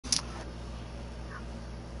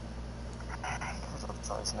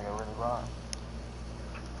So this nigga really run.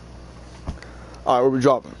 Alright, where we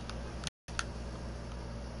dropping?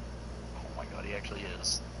 Oh my god, he actually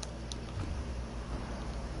is.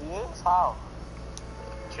 He is? How?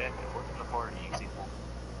 Check it, look at the party, you see one.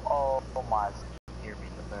 Oh my. Hear me,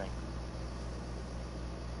 the thing.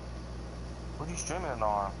 What are you streaming it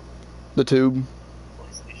on? The tube.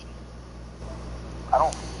 PlayStation. I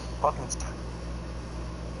don't fucking.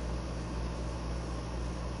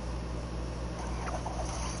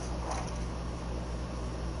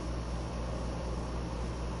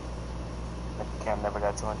 Cam never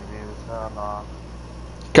got 200 views. Hell no.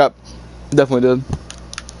 Cap. Definitely did.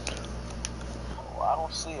 Oh, I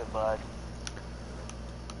don't see it, but.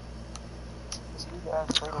 This new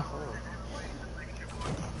guy's fatal free.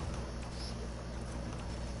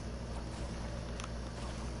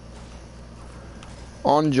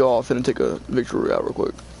 On jaw, finna take a victory out real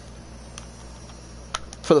quick.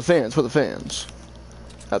 For the fans, for the fans.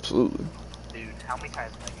 Absolutely. Dude, how many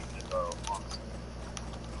times am I used to go on this?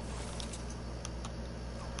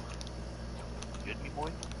 Good me, boy?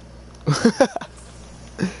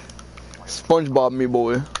 SpongeBob me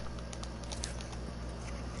boy.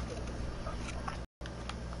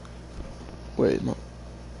 Wait, no.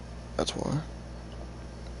 That's why.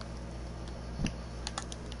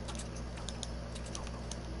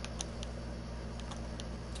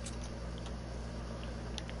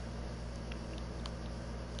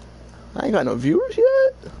 I ain't got no viewers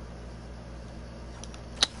yet?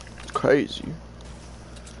 Crazy.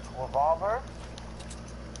 Revolver?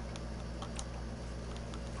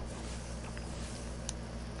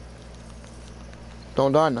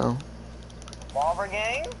 Don't die now. Revolver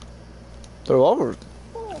gang? They're all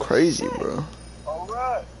crazy, shit. bro.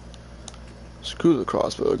 Alright. Screw the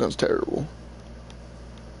crossbow, that gun's terrible.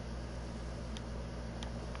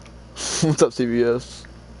 What's up, CBS?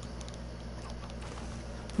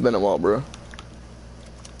 Been a while, bro.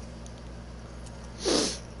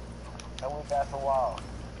 That went back for a while.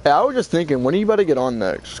 Hey, I was just thinking, when are you about to get on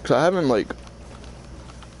next? Cause I haven't, like,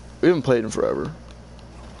 we haven't played in forever.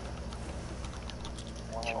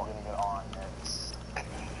 When are you gonna get on next?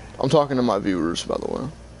 I'm talking to my viewers, by the way.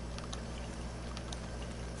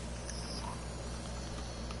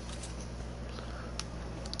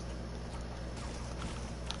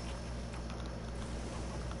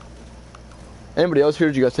 Anybody else here?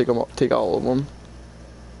 Did you guys take all of them?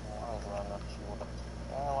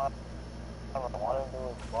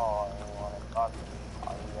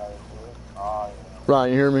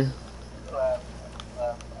 Ryan, you hear me?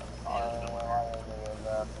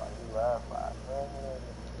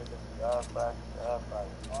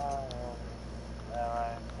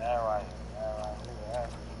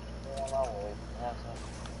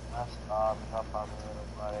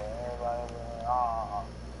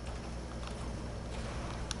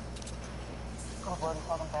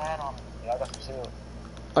 Yeah, I got some shield.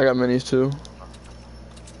 I got minis too.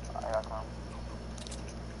 I got some.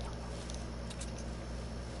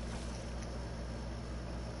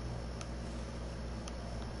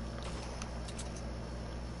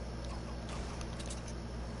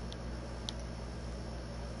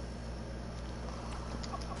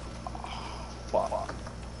 Fuck.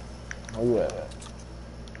 Where you at?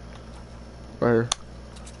 Right here.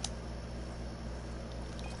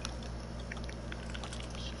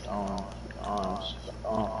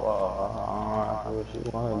 What you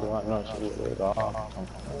want to do? I know she was laid off.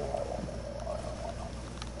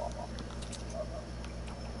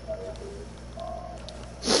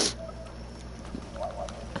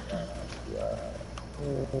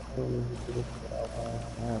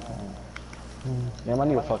 Damn, I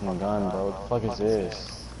need a fucking gun, bro. What the fuck is this?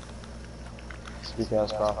 Speak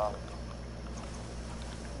ass crop.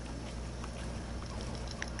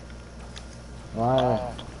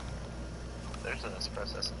 Why? There's an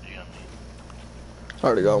espresso SMG on me. I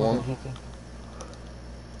already got one.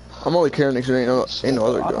 I'm only carrying it 'cause ain't no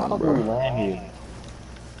other gun, bro.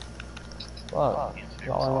 Fuck.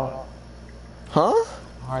 Huh?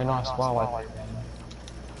 I already know I spawned like that.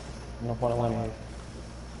 No point in winning here.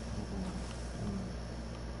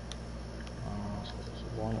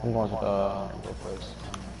 I'm going to the place.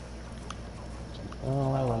 I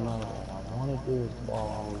don't know. I want to do is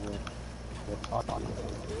ball over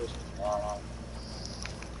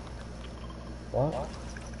what?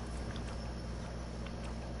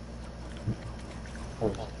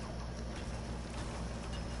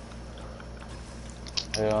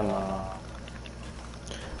 Hell no.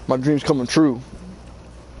 My dream's coming true.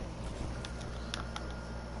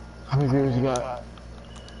 How many viewers you got?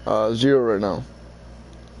 0 right now.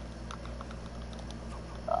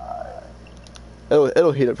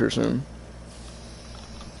 It'll heat up here soon.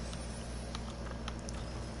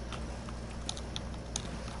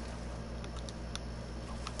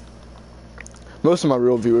 Most of my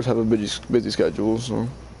real viewers have a busy schedule, so.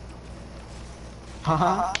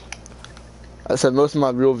 Haha. I said most of my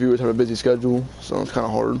real viewers have a busy schedule, so it's kind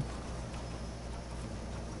of hard.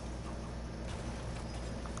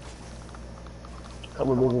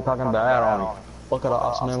 Couple of people talking bad on me. Fuck it,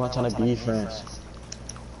 I'll man, I'm trying to defense.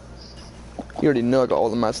 You already know I got all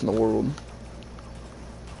the mats in the world.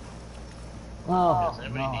 Oh, Does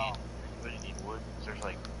anybody need wood? 'Cause there's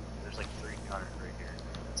like 300 right here.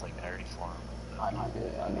 It's like I already farmed. I need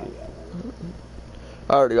it.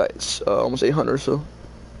 I already got almost 800, so.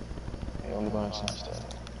 Hey, I'm going to snatch that.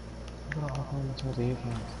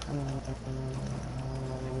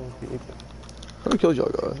 How many kills y'all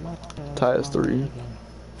got? Ty has 3.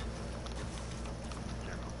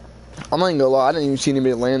 I'm not even gonna lie, I didn't even see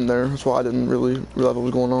anybody land there. That's why I didn't really realize what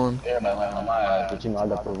was going on. Everybody landing on my ass, but you know I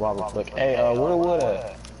got the revolver flick. Hey, where wood at?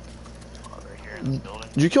 Right here in this building.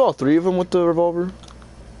 Did you kill all 3 of them with the revolver?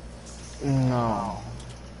 No.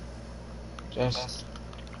 Just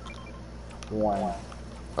one.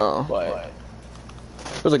 Oh. But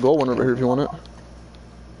There's a gold one over here if you want it.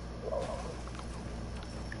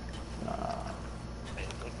 Hey,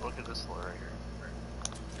 look at this floor right here.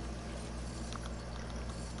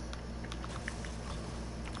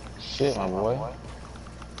 shit, my boy.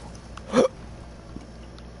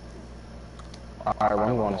 Alright, well,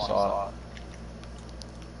 I'm going to saw.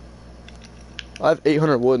 I have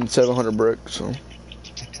 800 wood and 700 bricks, so.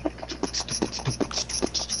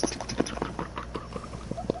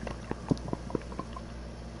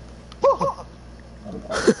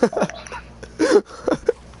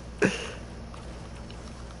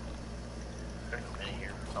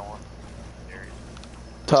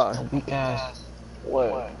 Ty, Weak ass.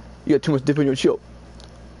 What? you got too much dip in your chip.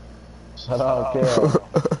 Shut up, kid.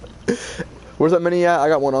 Where's that mini at? I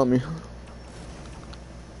got one on me.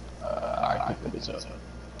 Alright, keep the bitch up.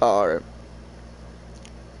 Oh, alright.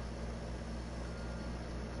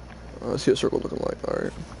 Let's see what circle looking like.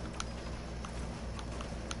 Alright.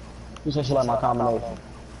 You said she like my combination.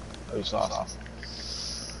 Oh, you saw.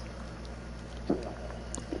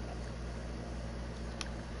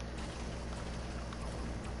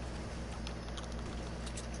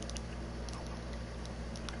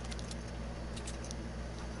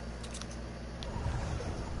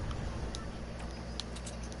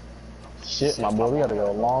 Shit, my boy, we gotta go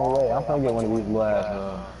a long way. I'm trying to get one of these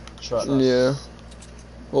last trucks. Yeah.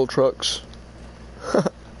 Little trucks.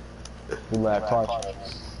 We last car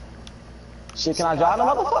trucks. Shit, can I drive the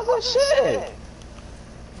motherfucker? Shit!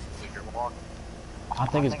 I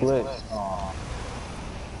think it's glitched. Aw.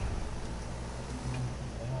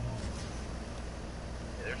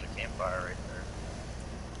 Yeah, there's a campfire right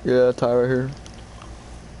there. Yeah, Ty right here.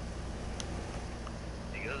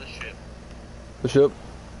 You go to the ship. The ship.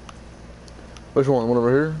 Which one? One over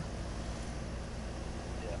here?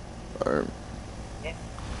 Yeah. Alright. Yeah.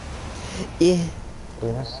 Yeah.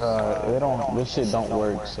 Yeah, this shit don't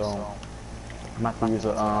work, so I'm gonna have to use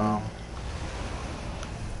a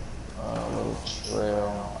little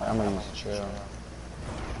trail. I'm gonna use a trail.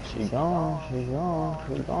 She gone.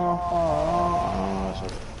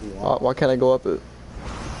 Why can't I go up it?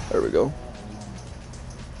 There we go.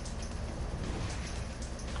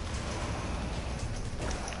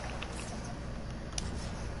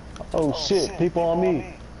 Oh shit, people on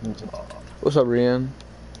me. What's up, Rianne?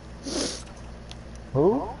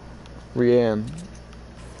 Who? Rianne.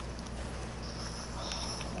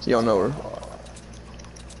 You don't know her.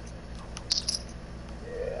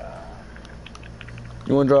 Yeah.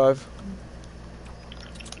 You wanna drive?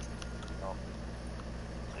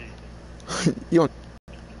 You don't.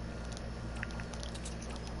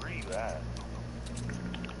 Where you at?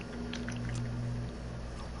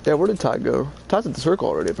 Yeah, where did Ty go? Ty's at the circle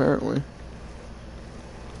already, apparently.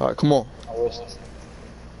 Alright, come on. I wish.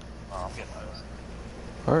 Oh, I'm getting those.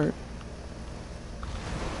 Alright.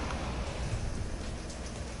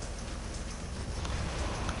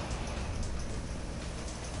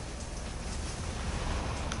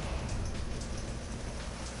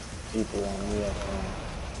 People on me, I think.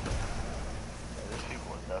 Yeah, there's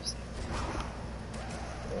people in Dusty.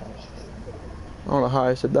 I don't know how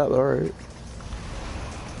I said that, but alright.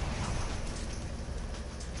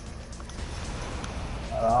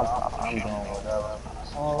 I'm doing whatever.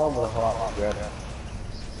 All over the hot together.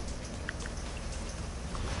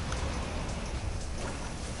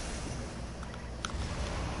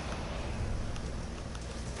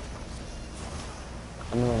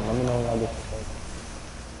 Let me know when I get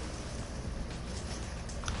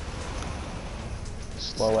the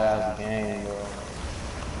slow ass game, bro.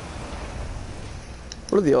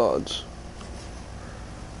 What are the odds?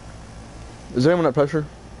 Is there anyone at pressure?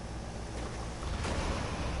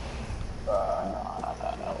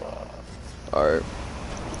 Alright.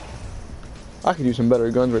 I could use some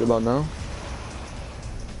better guns right about now.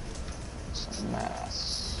 Some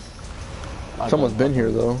mass. Someone's been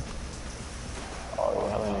here though. Oh yeah,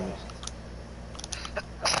 hella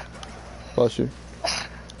niggas. Bless you.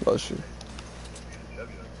 Bless you.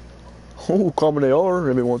 Oh, common AR,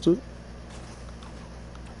 maybe wants it.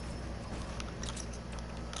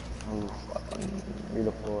 Oh, fucking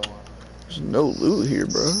beautiful. There's no loot here,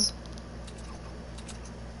 bro.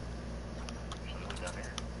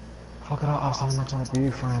 Fuck it up, I'm not trying to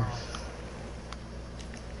be friends.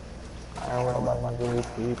 I don't worry about my good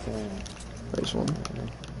people. Nice one.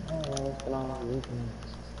 What's going on with you?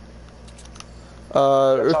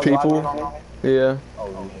 There's people. Yeah.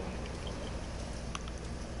 Oh,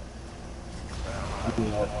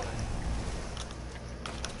 yeah.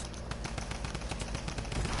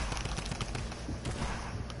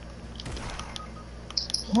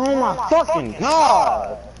 Oh my fucking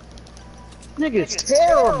god! Nigga's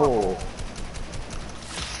terrible!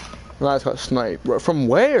 I just got sniped, bro. From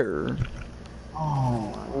where?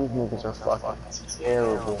 Oh, these niggas are fucking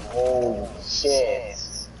terrible. Holy shit.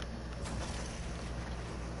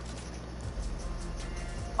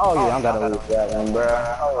 Oh yeah, I gotta lose that one, bro.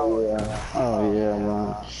 Oh yeah. Oh yeah,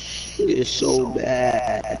 man. It's so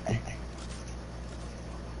bad.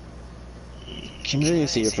 Can you really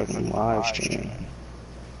see your fucking live stream?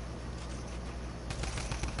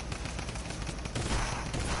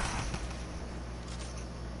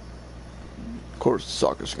 Of course,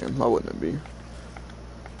 soccer skin. Why wouldn't it be?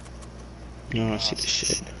 No, I see the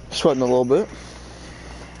shit. Sweating a little bit.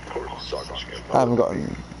 I haven't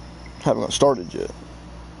gotten started yet.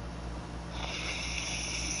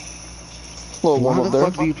 Little warm Why up the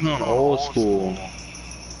there. fuck are you playing old school?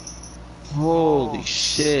 Holy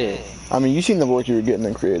shit. I mean, you seen the work you were getting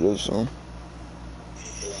in creative, so.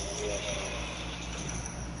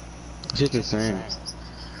 It's just the same.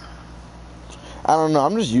 I don't know.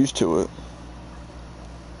 I'm just used to it.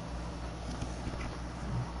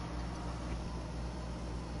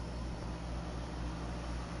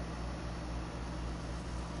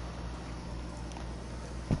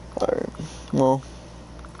 Alright. Well.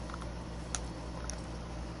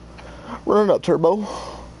 Run it up, Turbo.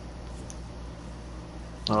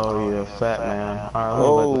 Oh yeah, fat man. Alright,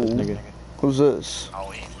 Oh. let me this nigga. Who's this?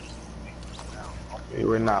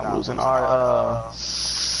 We're not losing. Alright,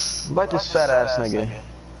 bite this fat ass nigga.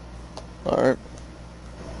 Alright.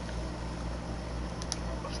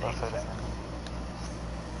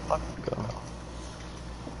 Go.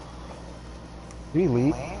 Did he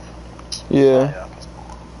leave? Yeah.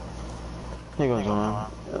 Here goes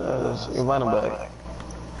on. Invite him back.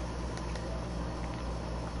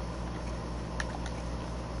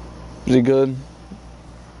 Is he good?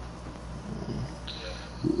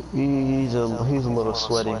 He's a little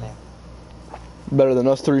sweaty. Better than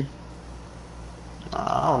us three?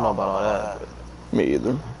 I don't know about all that. But... Me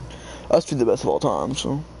either. Us three the best of all time,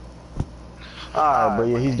 so. Alright, but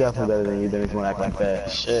yeah, he's definitely better than you. Then if you want to act like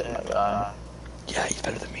that. Shit, my guy. Yeah, he's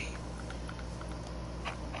better than me.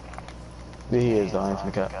 Yeah, he is, though. I ain't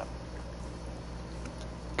finna cap.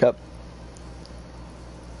 Cup.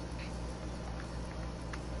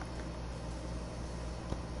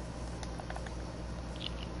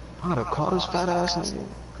 I gotta call this fat ass nigga.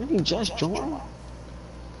 Did he just join?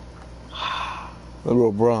 Little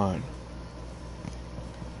O'Brien.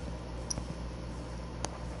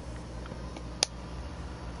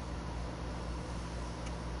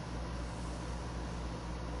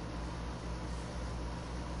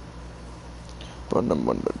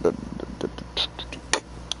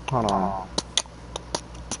 Hold on.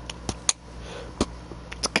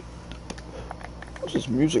 What's this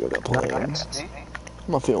music I got playing?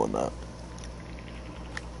 I'm not feeling that.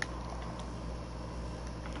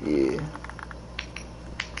 Yeah.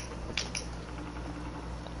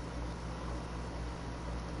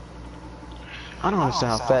 I don't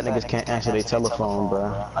understand how fat niggas can't answer their telephone,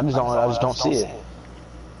 bro. I just don't see it.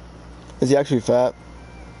 Is he actually fat?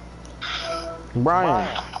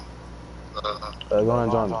 Brian. Go ahead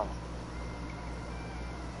and join me.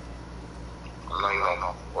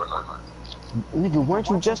 Nigga, weren't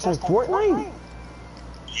you just on Fortnite?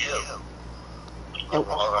 Yeah. Oh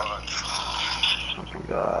my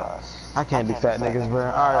god. I can't be fat niggas, bro.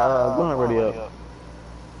 Alright, go ahead and ready up.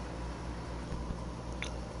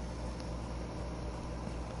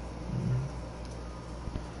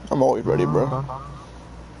 I'm always ready, bro.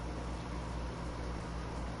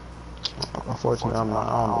 Unfortunately, I'm not.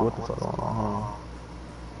 I don't know what the fuck going on.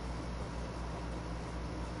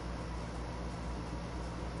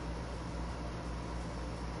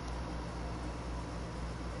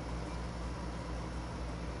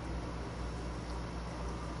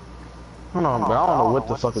 Hold on, bro. I don't know what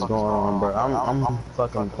the fuck is going on, bro. I'm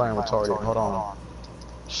fucking playing retarded. Hold on.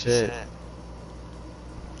 Shit.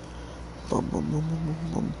 Bum, bum, bum,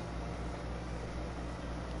 bum, bum.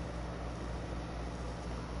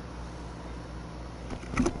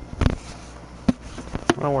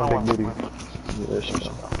 I don't want a big booty. Yeah, shit.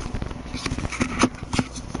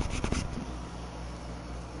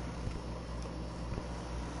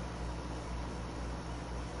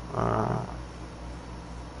 Uh,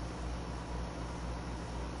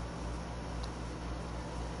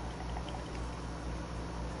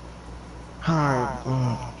 Alright,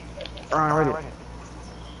 alright, ready.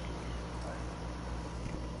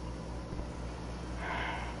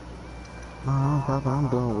 Papa, I'm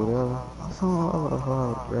doing whatever. I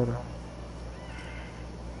saw better.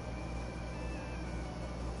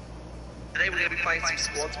 Today we're going to be playing some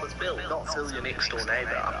squads with Bill, not Phil, your next door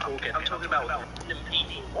neighbour. I'm talking about random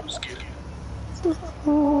people. I'm scared.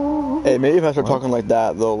 Hey, maybe if I start talking like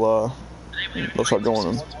that, they'll start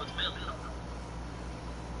joining.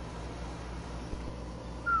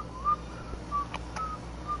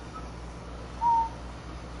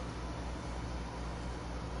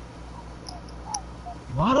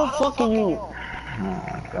 Why the fuck are you? Oh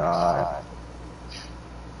my god.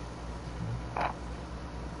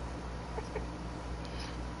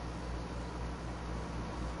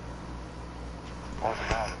 What's the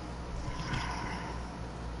matter?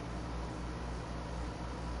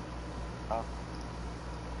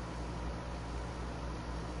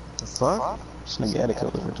 The fuck? This nigga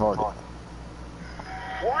etiquette is retarded.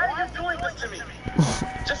 Why are you doing this to me?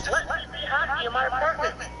 Just let me be happy in my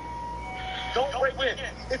apartment. Don't break in.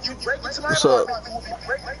 If you break into my What's up? apartment, you will be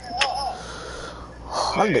breaking you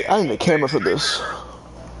off. I need a camera for this.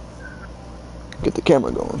 Get the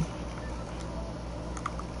camera going.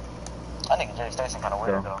 I think Jerry Station kind of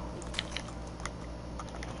weird, though.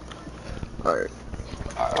 Alright.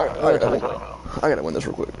 I gotta win this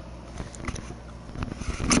real quick.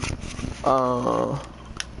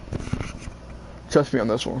 Trust me on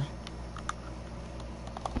this one.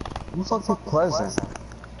 You fucking pleasant.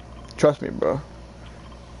 Trust me, bro.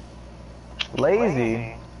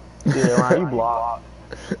 Lazy? Yeah, Ryan, you blocked.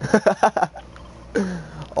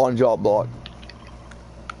 On job block.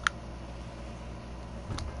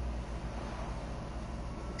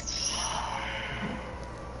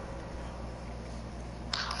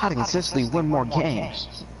 How to consistently win more games.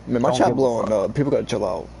 Man, my Don't chat give a blowing fuck. up. People gotta chill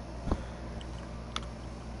out.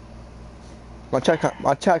 My chat kind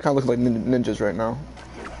of looks like ninjas right now.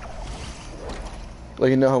 Like,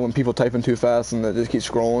 you know how when people typing too fast and they just keep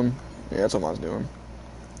scrolling? Yeah, that's what mine's doing.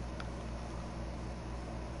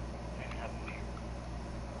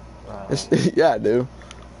 Yeah, I do.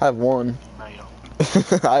 I have one. No, you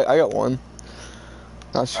don't. I got one.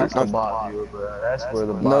 Not sure. That's the bot viewer, bro. That's where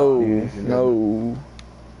the bot No, views. no.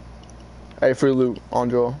 Hey, free loot on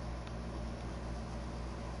draw.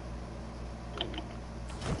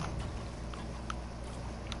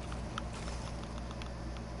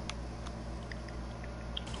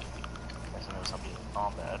 Guess I know somebody in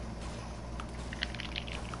combat.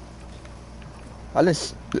 I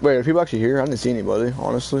didn't. Wait, are people actually here? I didn't see anybody,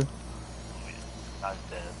 honestly. I was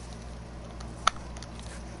dead.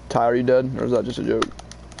 Ty, are you dead, or is that just a joke?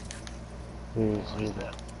 Who's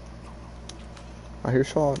dead? I hear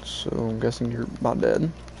shots, so I'm guessing you're about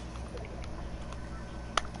dead.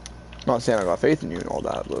 Not saying I got faith in you and all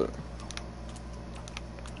that, but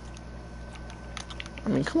I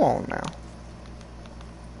mean, come on now.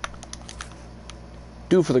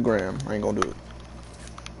 Do it for the gram. I ain't gonna do it.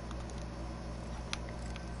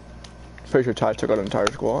 Pretty sure Ty took out an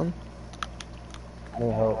entire squad. I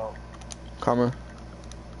need help. Coming.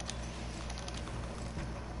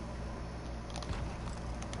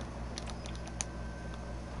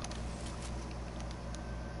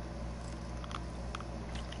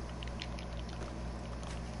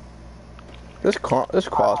 This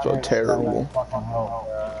crossbow terrible.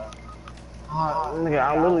 Nigga,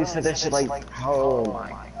 I literally said that shit like, oh my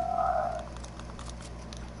god.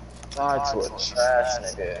 God, to a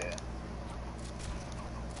trash nigga.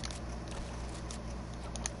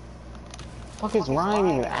 Fuck is Ryan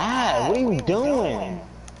even at? What are you doing?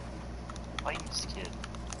 Why you scared?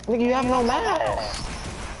 Nigga, you have no mask.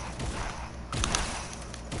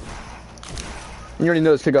 You already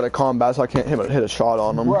know this kid got a combat, so I can't hit a shot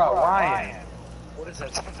on him. Bro, Ryan. What is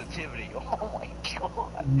that sensitivity? Oh my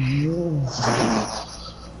god.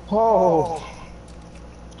 Oh.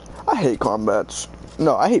 I hate combats.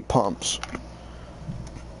 No, I hate pumps.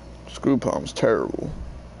 Screw pumps, terrible.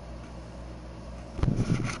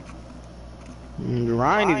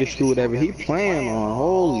 Ryan need to screw whatever he playing on.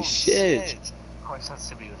 Holy shit. Core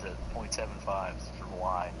sensitivity was at 0.75 from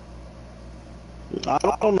Y.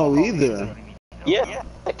 I don't know either. Yeah,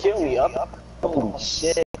 that killed me up. Holy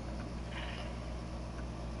shit.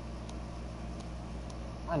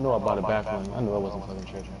 I know about it back when. I knew I wasn't fucking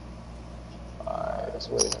tripping. Alright, let's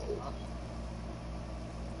wait.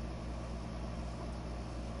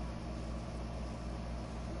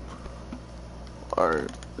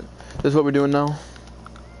 Alright. This is what we're doing now?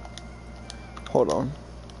 Hold on.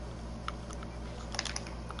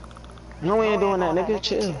 No, we ain't doing that, nigga.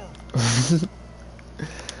 Chill.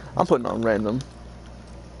 I'm putting on random.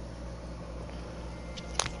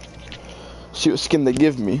 See what skin they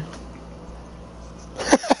give me.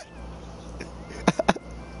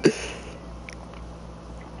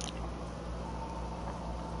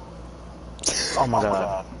 Oh my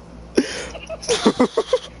god.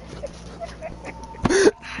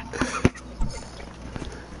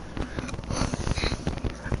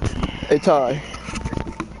 Hey Ty,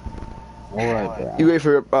 Alright, bro. you ready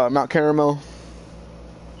for Mount Caramel?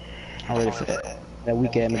 I'm ready for that. That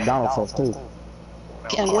weekend McDonald's sauce too.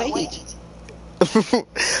 Can't wait.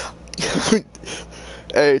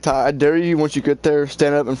 Hey Ty, I dare you once you get there,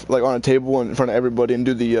 stand up and, like on a table in front of everybody and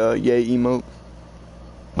do the yay emote.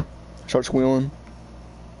 Start squealing.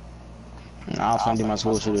 I'll find my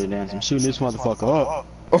school shooter dance. I'm shooting this motherfucker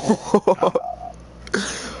up.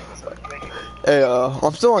 Hey,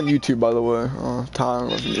 I'm still on YouTube, by the way. Ty, I don't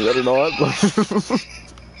know if you knew that or not, but...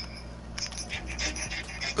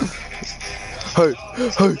 Hey!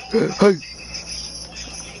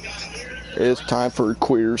 It's time for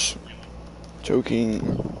queers. Joking.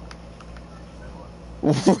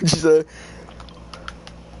 What'd you say?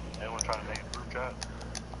 Anyone trying to make a group chat?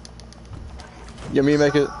 You want me to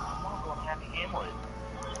make it? Happy Hamlet.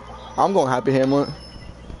 I'm going Happy Hamlet.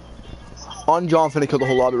 On John finna kill the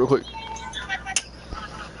whole lobby real quick.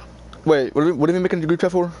 Wait, what are we making a group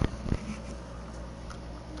chat for?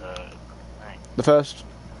 The fest?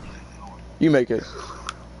 You make it.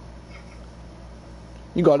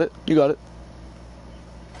 You got it.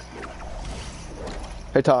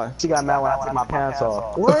 Hey Ty. She got mad when I took my pants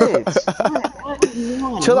off. Wait.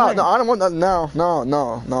 Chill out. No, I don't want that now.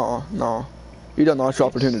 No. You done lost your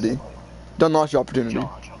opportunity. On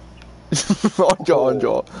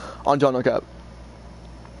John, no cap.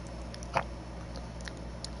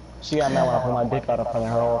 She got mad when I put my dick out in front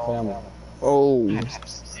of her whole family. Oh.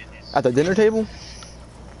 At the dinner table?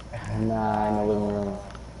 Nah, in the living room.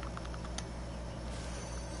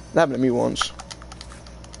 That happened to me once.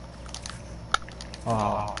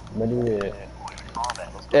 Oh, but you did.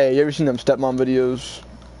 Hey, you ever seen them stepmom videos?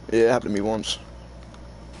 Yeah, it happened to me once.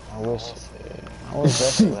 I wish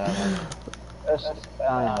that's what happened.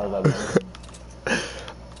 I ain't heard of it.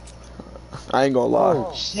 I ain't gonna lie.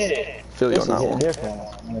 Oh shit. Feel you on that one. Different.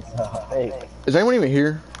 Is anyone even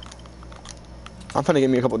here? I'm finna give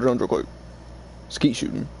me a couple drones real quick. Skeet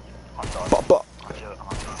shooting. Bop, bop.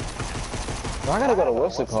 Bro, I gotta go to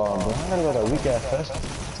what's it called, bro? I gotta go to a week ass festival.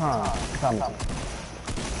 Time is it?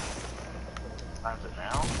 Time's it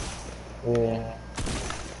now? Yeah.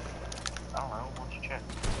 I don't know. Why don't you check?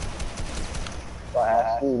 So I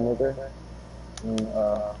asked you, nigga.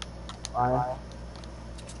 Ryan.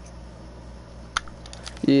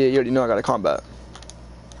 Yeah, you already know I got a combat.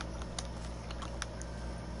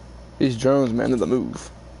 These drones, man, they're the move.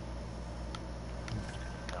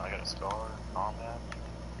 I got a scar, combat.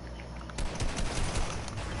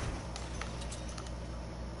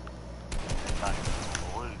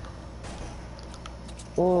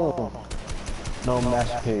 Ooh. No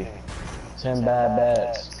Master P. 10 bad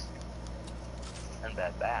bats. 10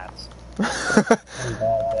 bad bats. 10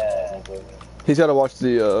 bad bats. He's gotta watch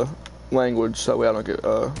the language so that way I don't get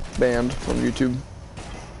banned from YouTube.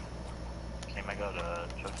 Can I go to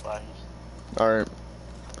Chuck Flashes? Alright.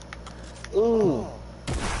 Ooh.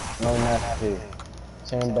 No Master P.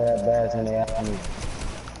 10 bad bats in the afternoon.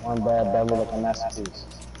 One bad bat look like a masterpiece.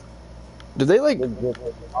 Did they like...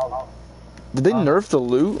 Did they nerf the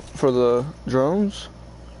loot for the drones?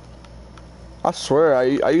 I swear,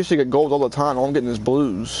 I used to get gold all the time. All I'm getting is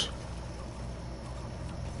blues.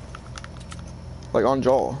 Like on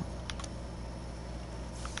jaw.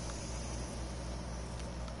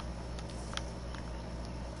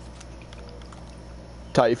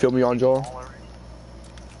 Ty, you feel me on jaw?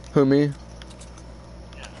 Who, me?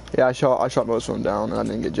 Yeah, I shot most of them down and I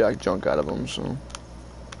didn't get jack junk out of them, so.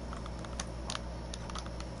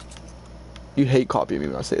 You hate copying me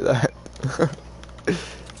when I say that. I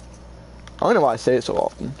don't know why I say it so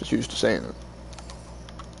often, just used to saying it.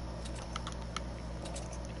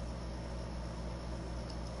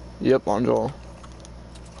 Yep, on jaw.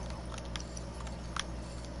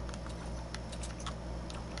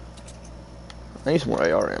 I need some more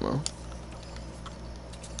AR ammo.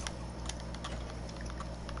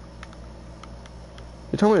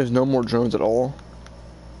 You tell me there's no more drones at all?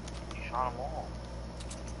 You shot them all.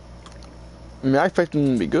 I mean, I expect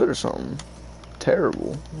them to be good or something.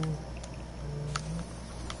 Terrible.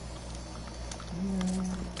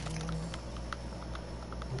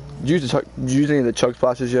 Did you use any of the chug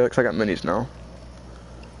splashes yet? Cause I got minis now.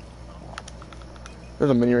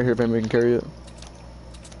 There's a mini right here if anybody can carry it.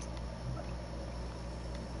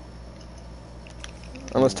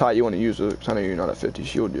 Unless Ty, you want to use it, cause I know you're not at 50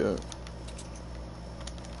 shield yet.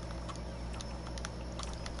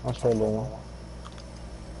 I'll show you one.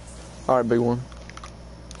 Alright, big one.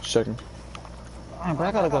 Just checking. Alright, but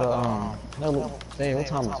I gotta go to, no, hey, what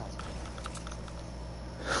time is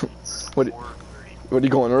it? What are you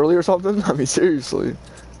going early or something? I mean, seriously.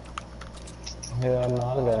 Yeah, no,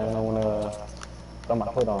 I wanna got my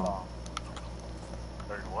fit on.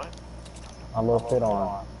 Or what? My little fit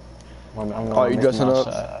on. Oh, you dressing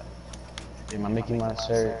up? Yeah, my Mickey Mouse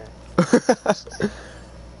shirt.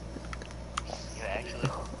 Yeah, actually.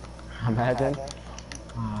 Imagine.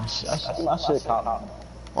 I should cop.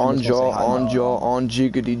 On jaw, on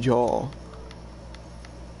jiggity jaw.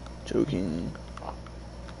 Joking.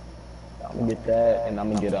 I'm gonna get that, and I'm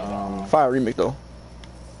gonna get a Fire remake though.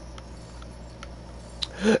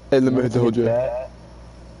 Hey, let me hit the whole jet.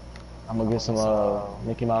 I'm gonna get some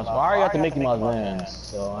Mickey Mouse. Well, I already got the Mickey Mouse Vans,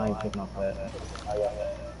 so I ain't picking up that. I got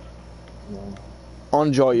that.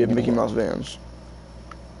 On jaw, you have Mickey Mouse Vans.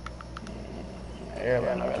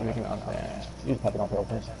 Everybody know I got Mickey Mouse Vans. You just probably don't pay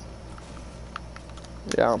attention.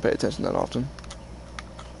 Yeah, I don't pay attention that often.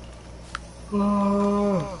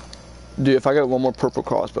 Dude, if I get one more purple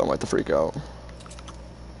crossbow, I might have to freak out.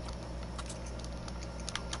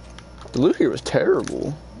 The loot here was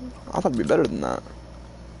terrible. I thought it'd be better than that.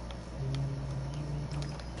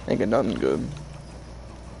 Ain't got nothing good.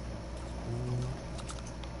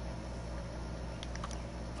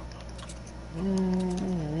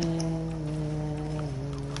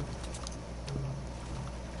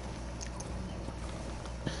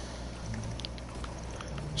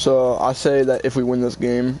 So I say that if we win this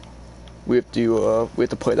game, we have to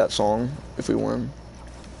play that song if we win.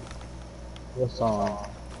 What song?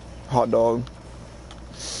 Hot dog.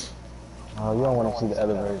 Oh, you don't want to see the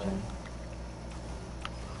other version.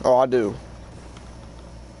 Oh, I do.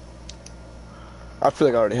 I feel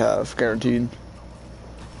like I already have, guaranteed.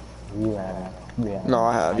 You haven't. Yeah. No,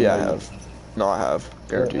 I have. Yeah, I have. No, I have,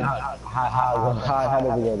 guaranteed. How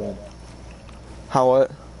does it go then? How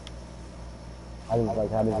what? How does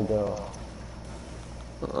it go?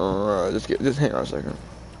 Just hang on a second.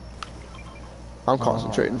 I'm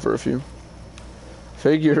concentrating for a few.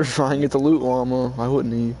 Figure try and get the loot llama. Why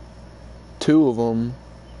wouldn't he? 2 of them.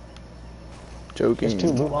 Joking.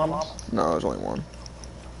 There's 2 loot llamas? No, there's only 1.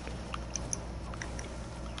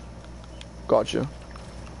 Gotcha.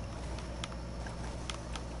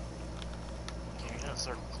 Can you know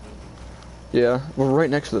circles moving? Yeah, we're right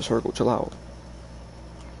next to the circle. Chill out.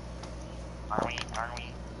 Are we?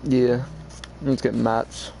 Yeah. Let's get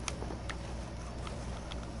mats.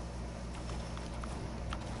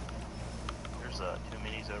 There's 2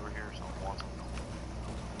 minis over here, so I want some.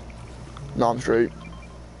 No, I'm straight.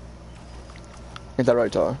 Ain't that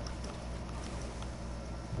right, Ty?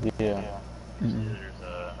 Yeah. There's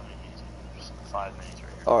 5 minis right here.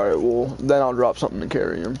 Alright, well, then I'll drop something to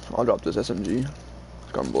carry him. I'll drop this SMG.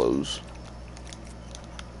 Gun blows.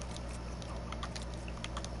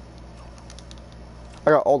 I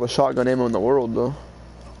got all the shotgun ammo in the world, though. Who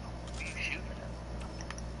are you shooting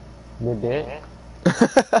at? You're dead?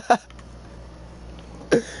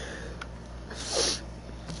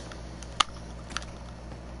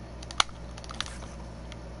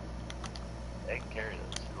 They can carry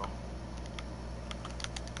those. You want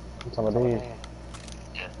Some of these.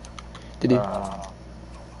 Yeah. Did he? Yeah,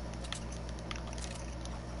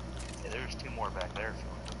 there's 2 more back there if you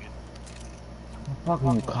want to go get them.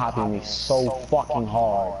 Fucking you copying me so fucking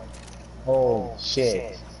hard. Oh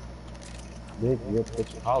shit. You're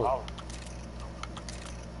what you call it.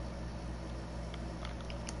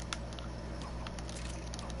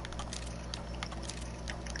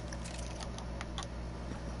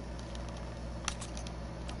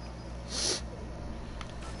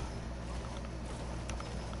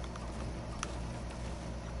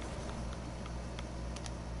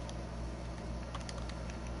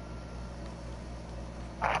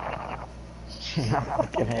 I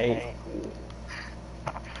fucking hate.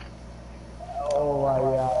 Oh my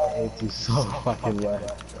god, I hate you so fucking much.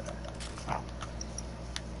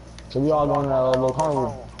 So we all going to that little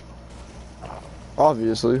carnival?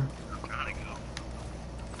 Obviously. I'm trying to go.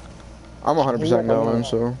 I'm 100% going,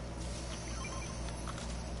 so.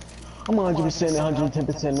 I'm 100%,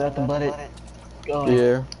 110%, nothing but it. Going.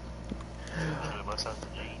 Yeah.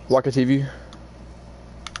 Watch a TV.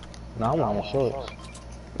 No, I'm wearing my shorts.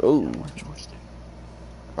 Oh.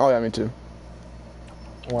 Oh yeah, me too.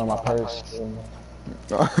 I'm wearing my purse.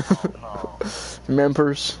 Man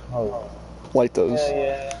purse. Oh. Like those.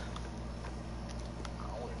 Yeah.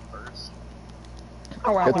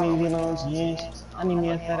 I'm rocking these, you know, jeans. I need me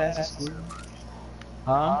a fat ass at school.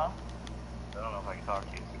 Huh? I don't know if I can talk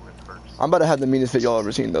to you if you wear the purse. I'm about to have the meanest fit y'all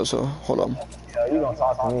ever seen though, so hold on. Yo, you gonna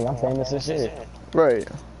talk to me? I'm famous as shit. Right.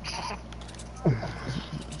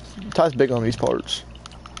 Ty's big on these parts.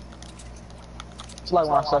 It's like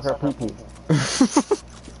when I suck her pee-pee.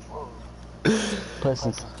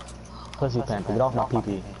 Pussy panther, get off my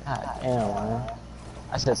pee-pee. God damn, man.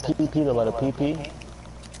 I said pee-pee to let a pee-pee.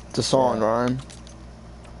 It's a song, Ryan.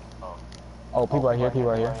 Oh, people right here, people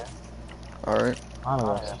right here. Alright. I don't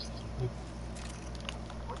know.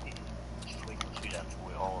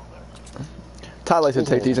 Ty likes to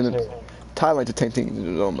take these into Ty likes to take things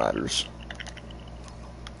into his own matters.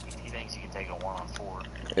 He thinks he can take a 1-on-4.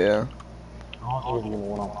 Yeah. I don't think it's even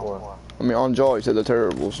 1-on-4. I mean, on Jaw, he said they're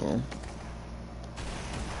terrible, so.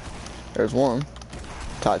 There's one.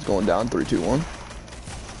 Ty's going down, 3, 2, 1.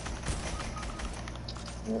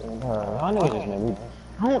 I know just made me.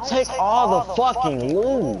 Don't take all the fucking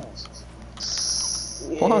loot.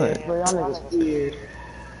 Why? Bro, y'all niggas weird.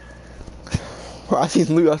 I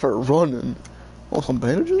seen loot after running. Oh, some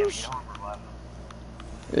bandages?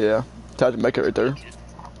 Yeah. Ty to make it right there.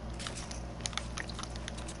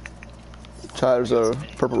 Ty's a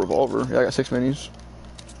purple revolver. Yeah, I got 6 minis.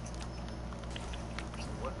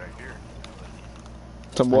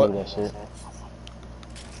 Some I what? need that shit.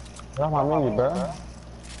 Got my mini, bro.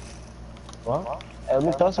 What? Hey, let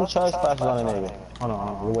me throw some charge flashes on a nigga. Hold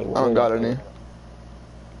on, wait. I don't got any.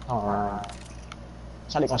 Alright.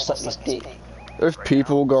 Somebody gonna suck this dick. There's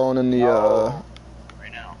people going in the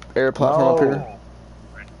Right now. air platform up here.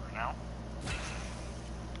 Right now.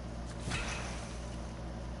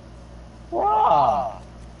 Wow.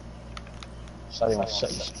 Somebody gonna suck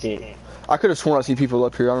this dick. I could have sworn I see people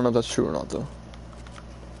up here. I don't know if that's true or not though.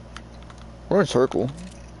 We're in a circle.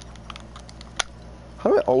 How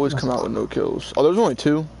do I always come out with no kills? Oh, there's only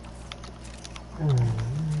 2.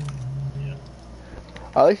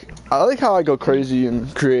 I like how I go crazy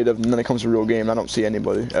and creative, and then it comes to real game, I don't see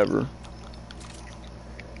anybody ever.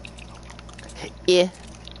 Yeah.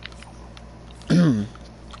 There's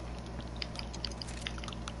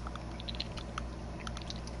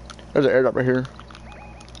an airdrop right here.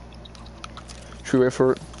 Should we wait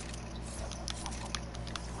for it?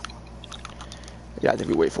 Yeah, I think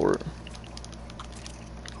we wait for it.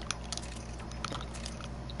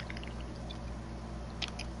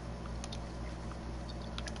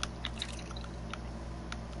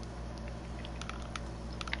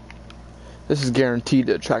 This is guaranteed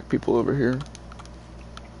to attract people over here.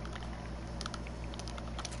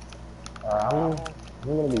 I'm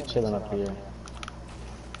gonna be chilling up here.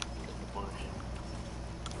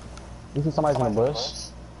 You think somebody's in the bush?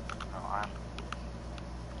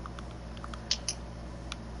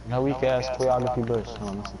 No weak ass choreography bush. Hold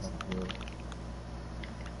on, let's see if I can do it.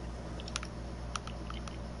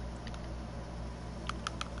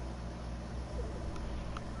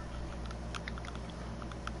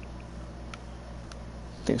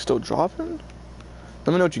 Thing's still dropping? Let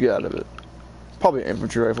me know what you get out of it. Probably an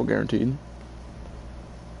infantry rifle guaranteed.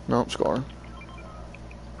 Nope, scar.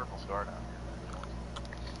 Purple scar down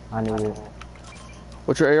I need it.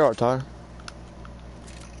 What's your AR, Ty?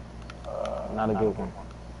 Not a good one.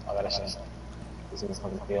 I gotta say. This is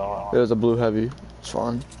fucking PR. There's a blue heavy. It's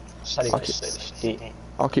fine.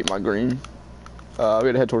 I'll keep my green. We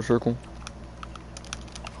gotta head towards circle.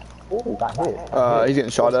 Ooh, got hit. He's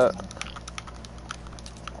getting shot at.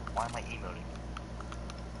 Why am I emoting?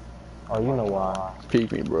 Oh, you know why.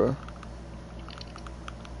 Peek me, bro.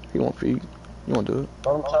 He won't peek. You won't do it.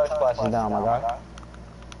 Throw them charge flashes down, my guy.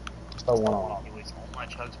 Just throw one on. He wastes all my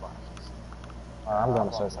chug splashes. Alright, I'm going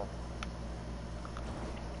to circle.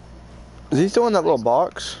 Is he still in that little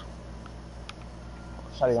box?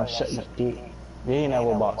 Somebody gonna shut this dick. Yeah, he in that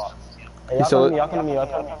little box. Hey, He still- y'all come to me.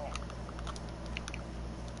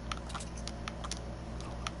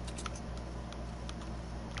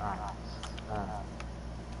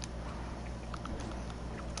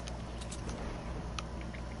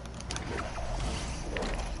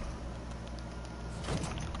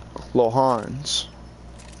 Lil Hans.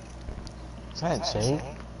 Is that Jay?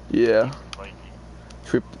 Yeah.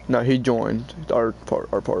 No, he joined our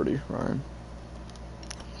party, Ryan.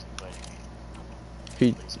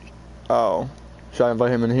 Oh. Should I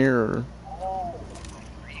invite him in here or? Are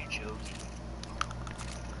you joking?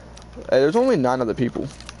 Hey, there's only 9 other people.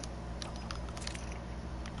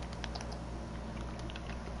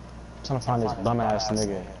 I'm trying to find this bum ass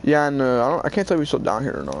nigga. Yeah, I know. I can't tell if he's still down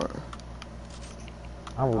here or not.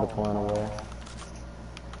 I'm really pulling away.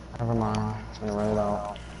 Never mind. It's gonna run it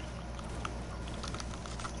out.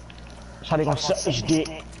 How they gonna suck this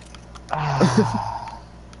dick? Ah.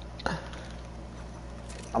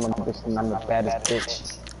 I'm a bitch and I'm the baddest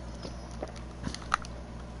bitch.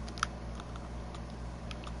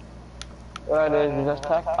 What it is, you just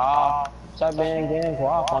text off. Start being getting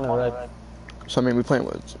off on the red. So I mean, we playing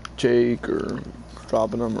with Jake or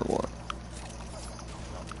dropping him or what?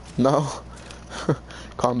 No.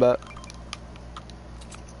 Combat.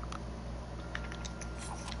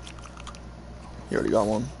 You already got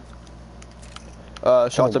one.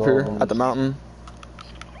 Shots up here at the mountain.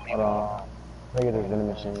 Hold on. Look at this vending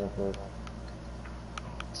machine real quick.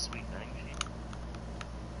 Sweet vending machine.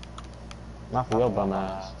 Not for your bum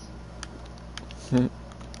ass. I'm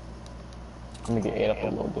gonna get ate up a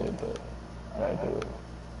little bit, but I gotta do it.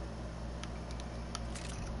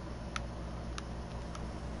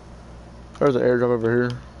 There's an airdrop over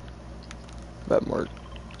here. That mark.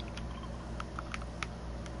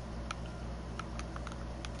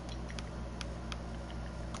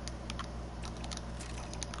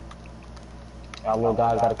 Y'all little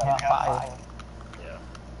guys got a campfire. Yeah.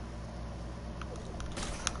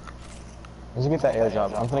 Let's get that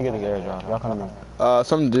airdrop. I'm gonna get this airdrop. Y'all come to me.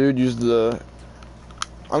 Some dude used the.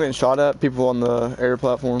 I'm getting shot at. People on the air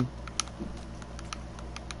platform.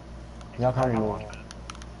 Y'all come to me.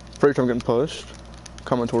 Pretty sure I'm getting pushed.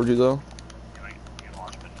 Coming towards you though.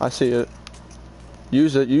 I see it.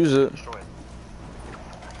 Use it. Use it. Destroy it.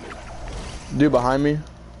 Dude behind me.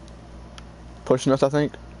 Pushing us, I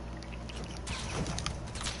think.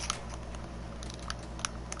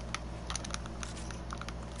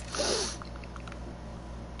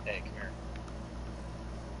 Hey, come here.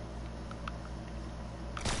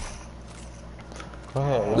 Go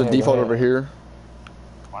ahead. The default over here.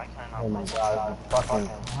 Why can I Oh not my play? god. Fucking.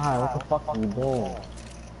 Hi, what the fuck are you doing?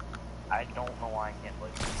 I don't know why I can't play.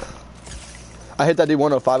 I hit that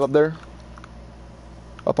D105 up there.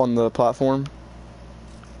 Up on the platform.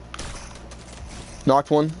 Knocked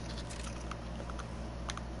one.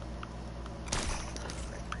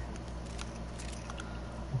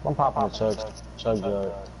 I'm popping a chug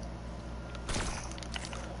jug.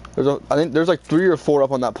 I think there's like 3 or 4 up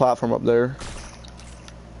on that platform up there.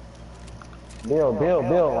 Bill,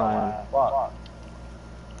 Ryan. Fuck.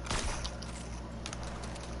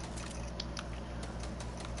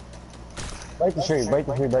 Break the tree, I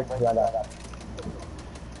got it.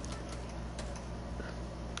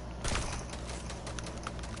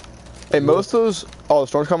 Hey, most of those. Oh, the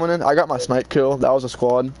storm's coming in. I got my snipe kill. That was a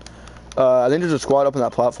squad. I think there's a squad up on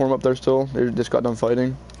that platform up there still. They just got done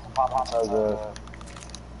fighting. I'm popping a chug jug.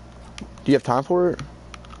 Do you have time for it?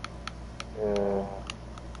 Yeah.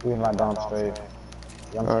 We're not down straight.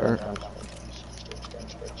 I'm Alright. straight.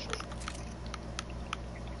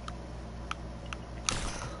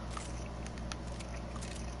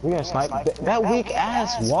 We gonna snipe that weak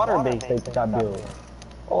ass water base they got built.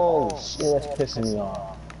 Oh shit, that's pissing me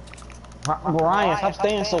off. Ryan, stop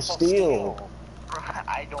staying so still.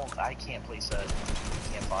 I can't play set.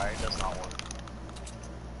 Campfire, it does not work.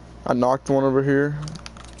 I knocked one over here.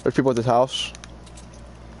 There's people at this house.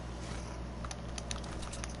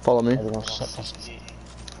 Follow me. Are you gonna shut this shit?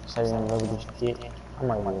 Say you're gonna this shit. I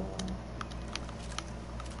might do it.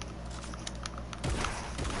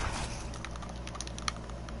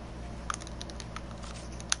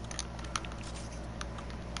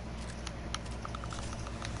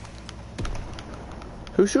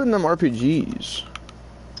 Who's shooting them RPGs?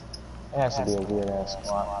 It has to be a weird ass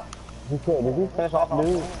squad. Did you finish off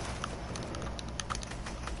dude?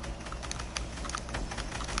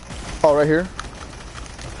 Oh, right here.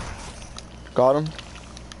 Got him. There's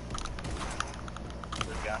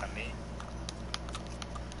a guy on me.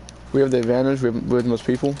 We have the advantage. We have the most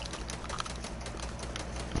people.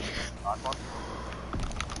 Knock one.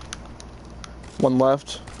 One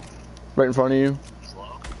left. Right in front of you.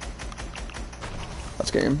 Slow.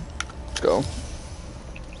 That's game. Let's go.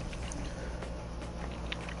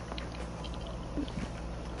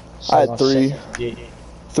 I had 3.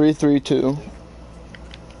 3, 3, 2.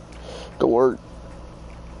 Good work.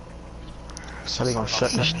 Shawty gonna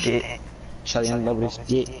shut this shit. Shawty gonna love this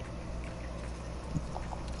shit.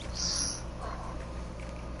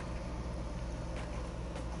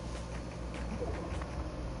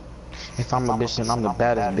 If I'm a bitch, then I'm the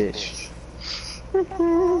baddest bitch.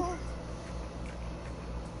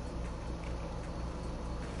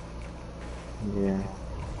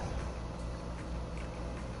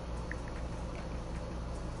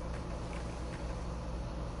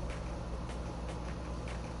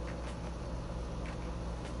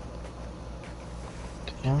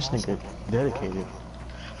 Damn, this nigga dedicated.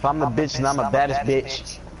 If I'm the bitch, then I'm the baddest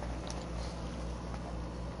bitch.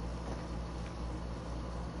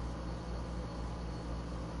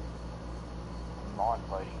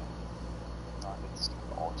 Non-fighting. It's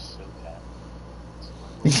all so bad.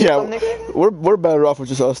 Yeah, we're better off with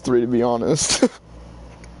just us three, to be honest.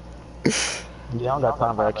 Yeah, I don't got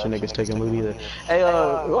time for extra niggas taking loot either. Hey,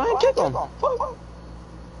 go ahead and kick him. Fuck.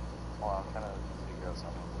 Well, I'm trying to figure out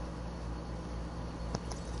something.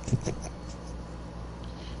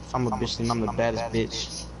 I'm a bitch and I'm the baddest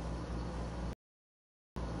bitch.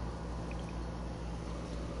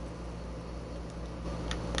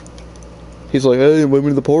 He's like, hey, invite me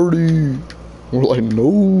to the party. We're like,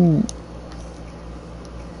 no.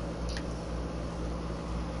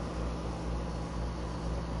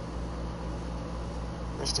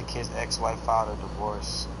 Rich the kid's ex-wife filed a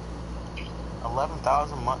divorce.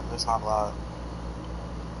 11,000 a month. That's not a lot.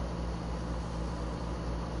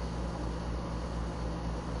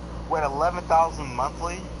 Wait, 11,000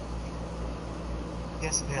 monthly?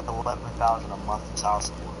 Yes, he had 11,000 a month for child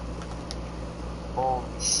support. Holy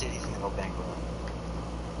shit, he's gonna go bankrupt.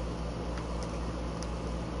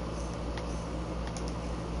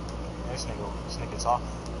 This nigga talking.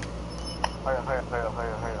 Hurry up.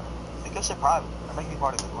 Make your shit private. Or make me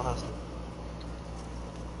part of it. One of those two.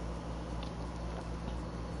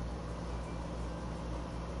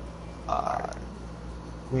 Alright.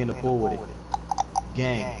 We in the pool with it.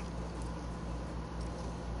 Gang.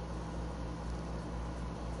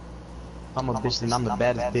 I'm a bitch and I'm the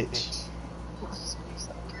baddest bitch.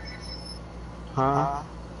 Huh?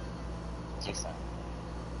 Fix that.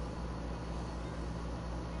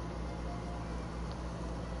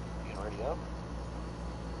 You already up?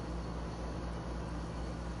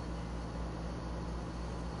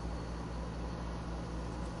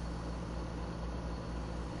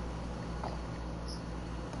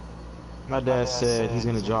 My dad said he's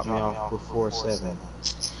gonna drop me off before 7.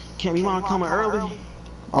 Can't you mind coming early?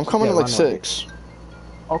 I'm coming Yeah, at like why not? 6.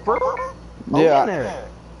 Oh, for real? Yeah. In there.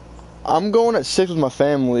 I'm going at 6 with my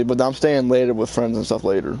family, but I'm staying later with friends and stuff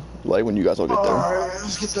later. Like when you guys all get there. Alright,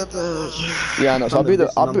 let's get that bag. Yeah, I know. So I'll be there.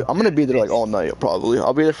 I'm gonna be there like all night probably.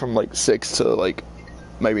 I'll be there from like 6 to like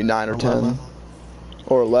maybe 9 or 10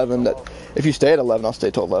 or 11. That if you stay at 11, I'll stay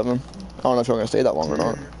till 11. I don't know if you're gonna stay that long or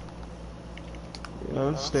not. Yeah,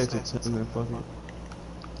 let's stay till 10 then, fuck it.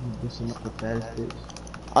 This is not the baddest bitch.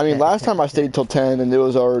 I mean, last time I stayed till 10 and it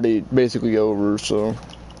was already basically over, so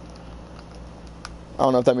I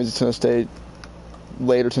don't know if that means it's gonna stay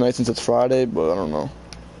later tonight since it's Friday, but I don't know.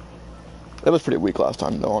 It was pretty weak last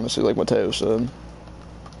time though, honestly, like Mateo said.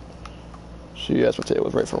 So yes, Mateo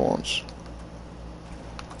was right for once.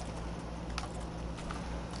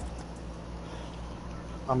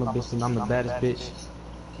 I'm a bitch and I'm the baddest bitch.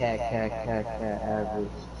 Cat, average.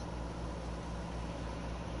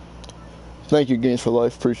 Thank you, Games for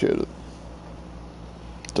Life, appreciate it.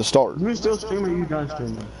 To start. You still streaming or you done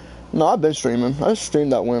streaming? No, I've been streaming. I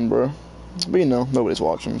streamed that win, bro. But you know, nobody's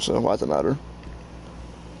watching, so why does it matter?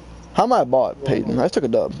 How am I a bot, Peyton? I just took a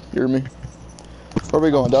dub. You hear me? Where are we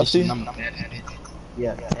going, Dusty?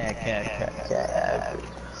 Yeah, cat, average.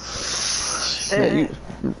 Yeah,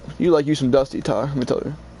 you like you some Dusty, Ty, let me tell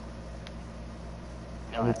you.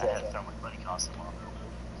 You know, I had so much money constantly.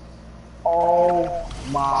 Oh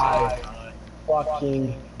my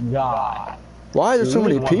fucking god. Why are there so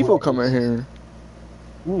many people coming here?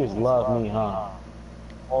 You just love me, huh?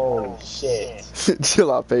 Oh shit.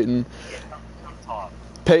 Chill out, Peyton.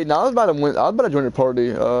 Peyton, I was about to join your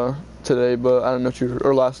party today, but I don't know if you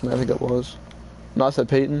or last night I think it was. No, I said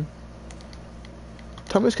Peyton.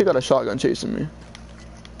 Tell me this kid got a shotgun chasing me.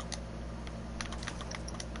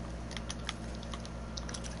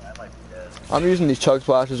 I'm using these chug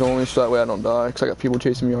splashes only so that way I don't die, because I got people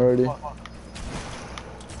chasing me already.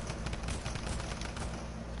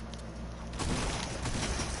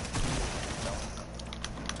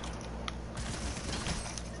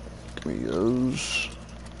 Give me those.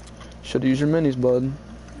 Should've used your minis, bud.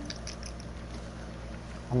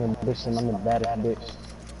 I'm a bitch and I'm the baddest bitch.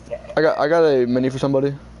 I got a mini for somebody.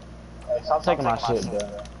 Hey, stop taking my shit,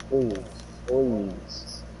 bro. Please.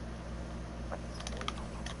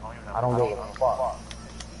 I don't give a fuck.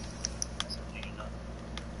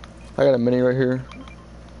 I got a mini right here.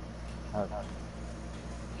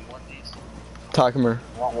 Ty, come here.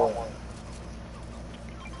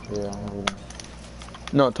 Yeah,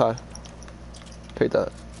 No, Ty. Take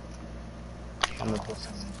that.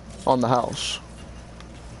 On the house.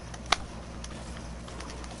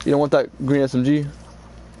 You don't want that green SMG?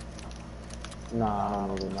 Nah,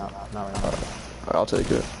 not right now. Alright, I'll take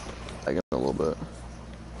it. I get a little bit.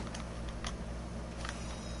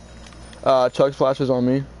 Chug Splash is on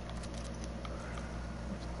me.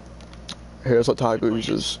 Here's what Tiger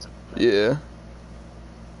uses. Yeah.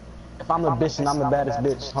 If I'm a bitch and I'm the baddest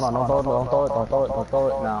bitch, hold on, don't throw it, don't throw it, don't throw it, don't throw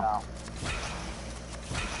it now.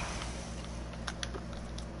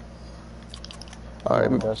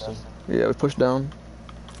 Alright, yeah, we push down.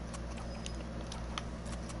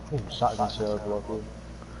 Shotgun shells, local.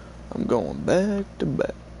 I'm going back to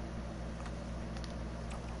back.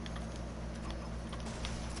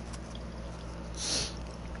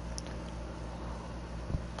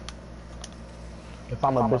 If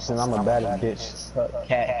I'm a bitch and I'm a baddest bitch,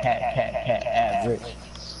 cat, average.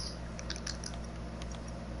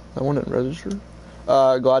 That one didn't register.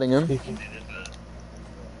 Gliding in.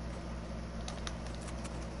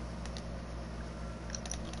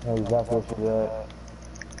 Know exactly what she's at.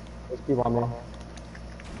 Let's keep on me.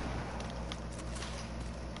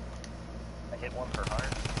 I hit one for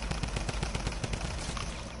 100.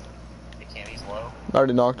 Hey, Cam, he's low. I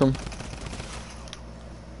already knocked him. Dude,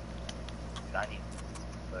 I need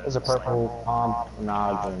There's a purple palm.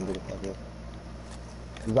 Nah, I didn't get it.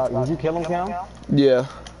 Did you kill him, Cam? Yeah.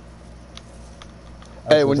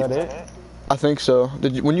 Hey, Was that it? I think so.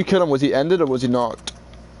 When you killed him, was he ended or was he knocked?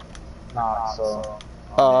 Nah, so.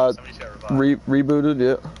 Somebody's got revived. Rebooted,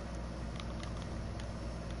 yeah.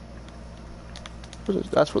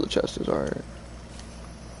 That's where the chest is, alright.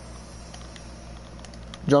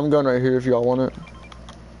 Drum gun right here if y'all want it.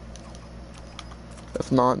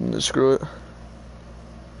 If not, then just screw it.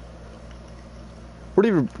 Did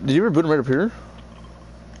you reboot him right up here?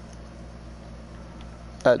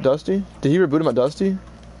 At Dusty? Did he reboot him at Dusty?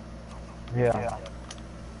 Yeah.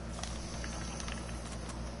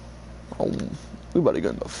 Oh, we about to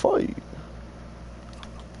get in the fight.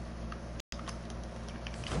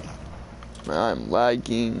 Man, I'm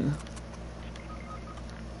lagging.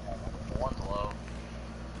 One's low.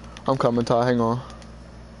 I'm coming, Ty, hang on.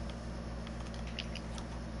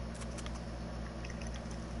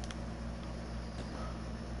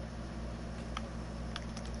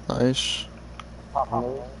 Nice.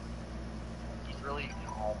 He's really,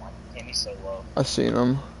 oh my, Cam, he's so low. I seen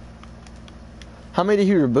him. How many did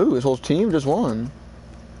he reboot? His whole team? Just one.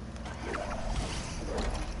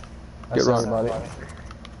 That's Get right. everybody.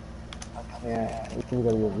 Yeah, we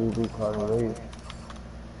gotta get a reboot card and wait.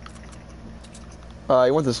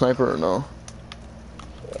 You want the sniper or no?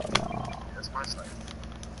 Yeah, no. That's my sniper.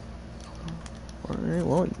 Alright,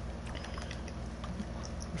 well.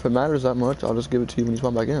 If it matters that much, I'll just give it to you when you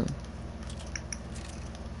spawn back in.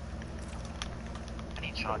 I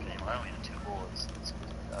need shock ammo. I only have 2 bullets. That's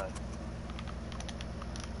good.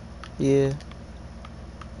 Yeah.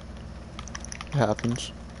 It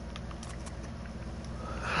happens.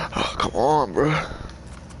 Oh, come on, bro.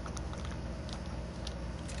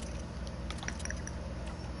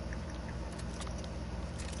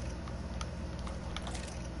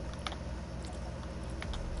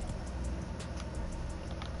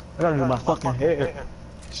 I gotta do my fucking hair.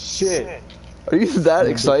 Shit. Are you that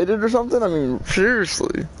excited or something? I mean,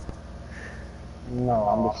 seriously. No,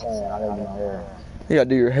 I'm just saying, I gotta do my hair. You gotta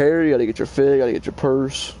do your hair, you gotta get your fit, you gotta get your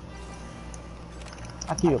purse.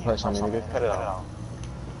 I keep a purse on me, nigga. Cut it out.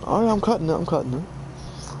 Alright, I'm cutting it, I'm cutting it.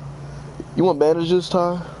 You want bandages,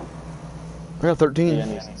 Ty? I got 13. Yeah,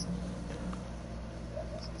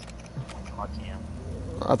 I can't.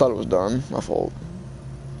 I thought it was done. My fault.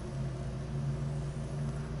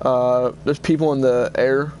 There's people in the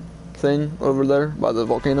air thing over there by the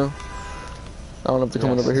volcano. I don't know if they're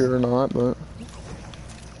coming over here or not, but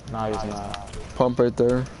no, he's not. pump right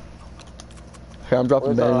there. Okay, I'm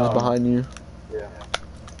dropping bandages behind you. Yeah.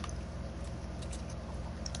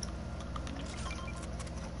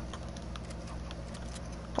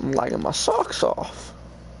 I'm lagging my socks off.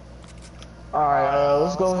 Alright,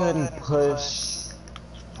 let's go ahead and push.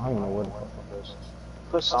 I don't even know what the fuck push.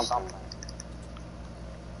 Push something.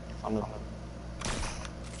 I'm gonna.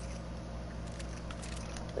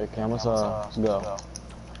 Hey, Cam, let's go.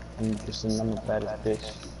 I'm just I'm the fattest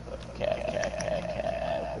bitch. Cat.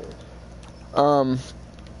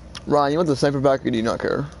 Ryan, you want the sniper back or do you not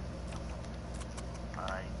care?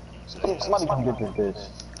 Alright, Somebody come get this bitch.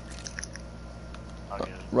 I'll get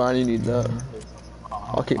it. Ryan, you need that.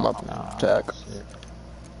 I'll keep my tack. Shit.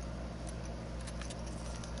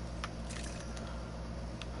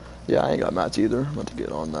 Yeah, I ain't got mats either. I'm about to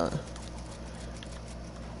get on that.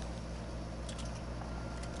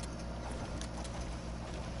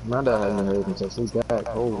 My dad hasn't heard me since he's back.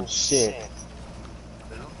 Holy shit.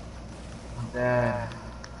 Dad.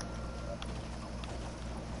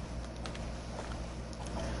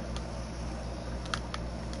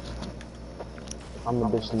 I'm the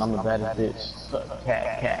bitch and I'm the baddest bitch.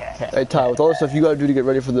 Cat. Hey Ty, with all the stuff you gotta do to get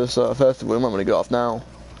ready for this festival, I'm not gonna get off now.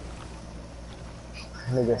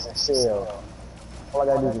 Nigga, chill. All I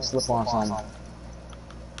gotta do is just slip on something.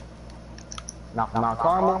 Now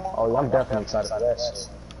Carmel? Oh yeah, I'm definitely excited for that shit.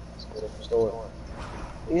 Let's go to the store.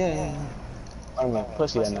 Yeah. I'm like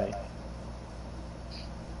pussy that night.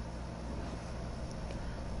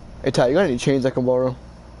 Hey Ty, you got any chains I can borrow?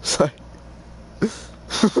 Sorry.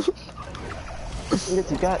 Get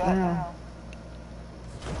you got now.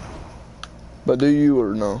 But do you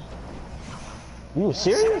or no? You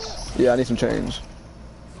serious? Yeah, I need some chains.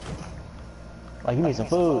 Like you need some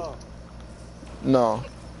food. No.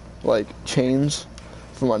 Like chains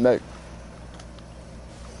for my neck.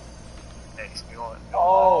 Next, you want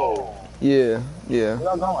Oh. Yeah. Where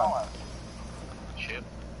y'all going? ship?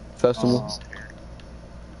 Festival.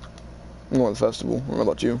 I'm going to the festival. I don't know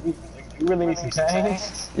about you. You really need some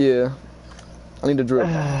chains? Yeah. I need a drip.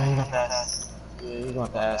 You're gonna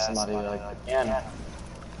have to ask somebody like Brianna.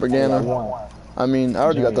 Brigana. One. I mean, I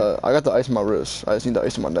already got the ice in my wrist. I just need the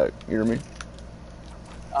ice in my neck. You hear me?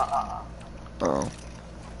 Oh.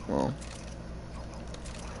 Well.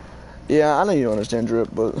 Yeah, I know you don't understand drip,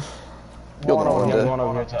 but you'll know one day. Going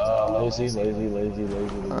over here to lazy.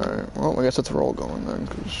 Alright, well, I guess that's where we're all going then,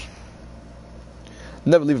 because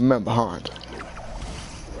never leave a man behind.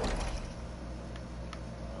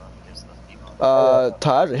 Ty,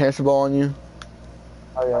 I have a hamster ball on you.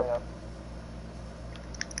 Oh yeah.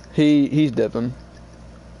 He's dipping.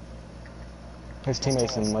 His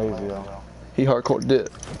teammates in lazy though. He hardcore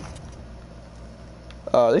dip.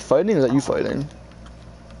 They fighting or is that you fighting?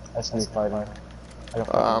 That's me fighting.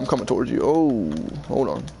 I'm coming towards you. Oh, hold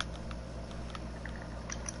on.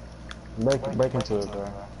 Break into it,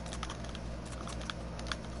 bro.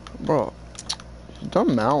 Bro,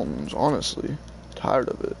 dumb mountains, honestly. Tired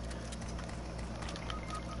of it.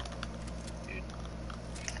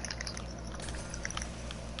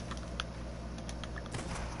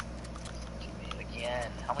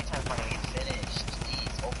 Again, how many times am I gonna get finished?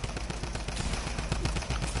 Jeez,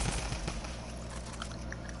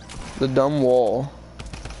 The dumb wall.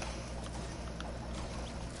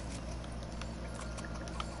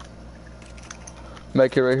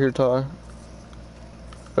 Make it right here, Ty.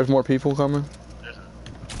 There's more people coming.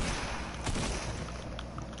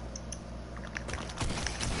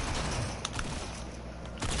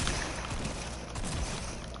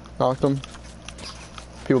 Knocked them.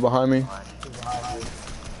 People behind me.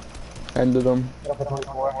 Ended them. Get up for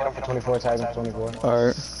 24. Get up for 24. Tag him 24.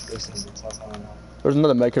 Alright. There's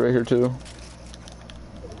another make it right here too.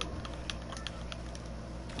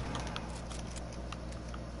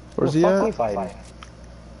 Where's he at? Fighting?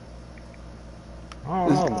 I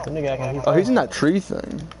don't know, but the nigga acting Oh, he's in that tree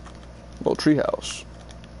thing. Little tree house.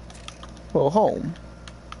 Little home.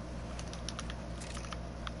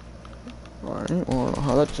 Alright, well, I don't know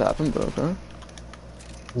how that just happened, but okay.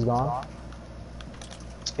 He's gone.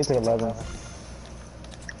 He's like 11.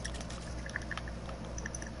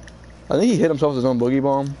 I think he hit himself with his own boogie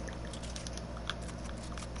bomb.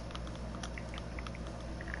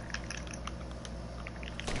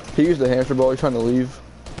 He used the hamster ball, he's trying to leave.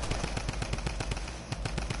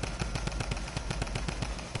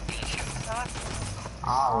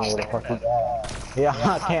 I don't know where the fuck he got. Yeah,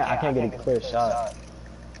 I can't get a clear shot.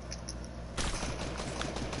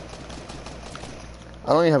 I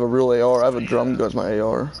don't even have a real AR, I have a drum gun as my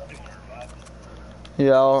AR.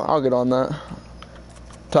 Yeah, I'll get on that.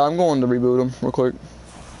 Ty, I'm going to reboot him real quick.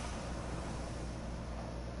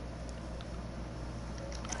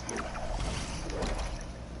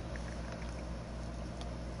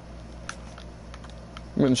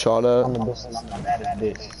 I'm getting shot at. I'm the baddest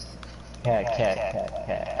bitch. Cat.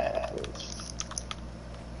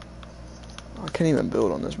 I can't even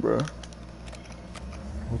build on this, bro.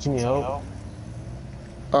 What you need help?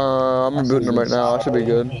 I'm rebooting him right now. I should be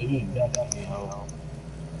good.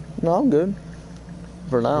 No, I'm good.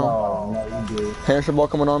 For now. No, you good. Hamster ball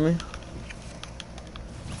coming on me. I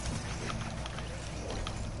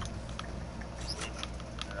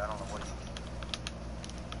don't know what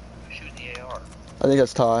he's shooting the AR. I think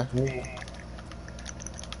that's Ty.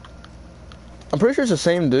 I'm pretty sure it's the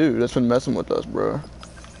same dude that's been messing with us, bro.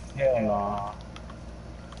 Hell no.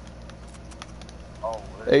 Oh,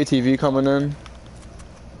 ATV coming in.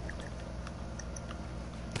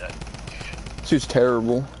 This dude's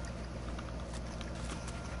terrible.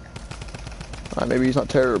 Maybe he's not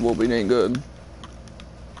terrible, but he ain't good.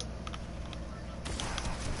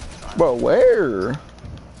 Bro, where?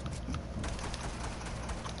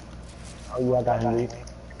 Oh, yeah, I got him weak.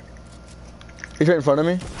 He's right in front of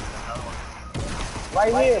me.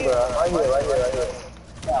 Right here, bro. Right here, right here, right here.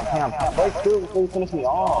 Damn, break through before you finish me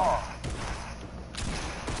off.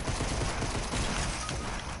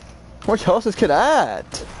 Where the hell is this kid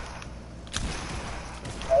at?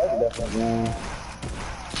 Oh, that's definitely wrong.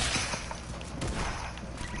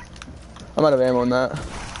 I'm out of ammo on that.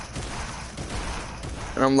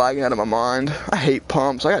 And I'm lagging out of my mind. I hate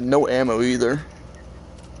pumps. I got no ammo either.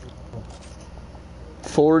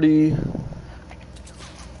 40. I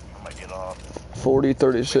might get off. 40,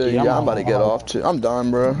 36. Yeah, I'm about to get off too. I'm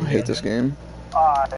done, bro. I hate this game.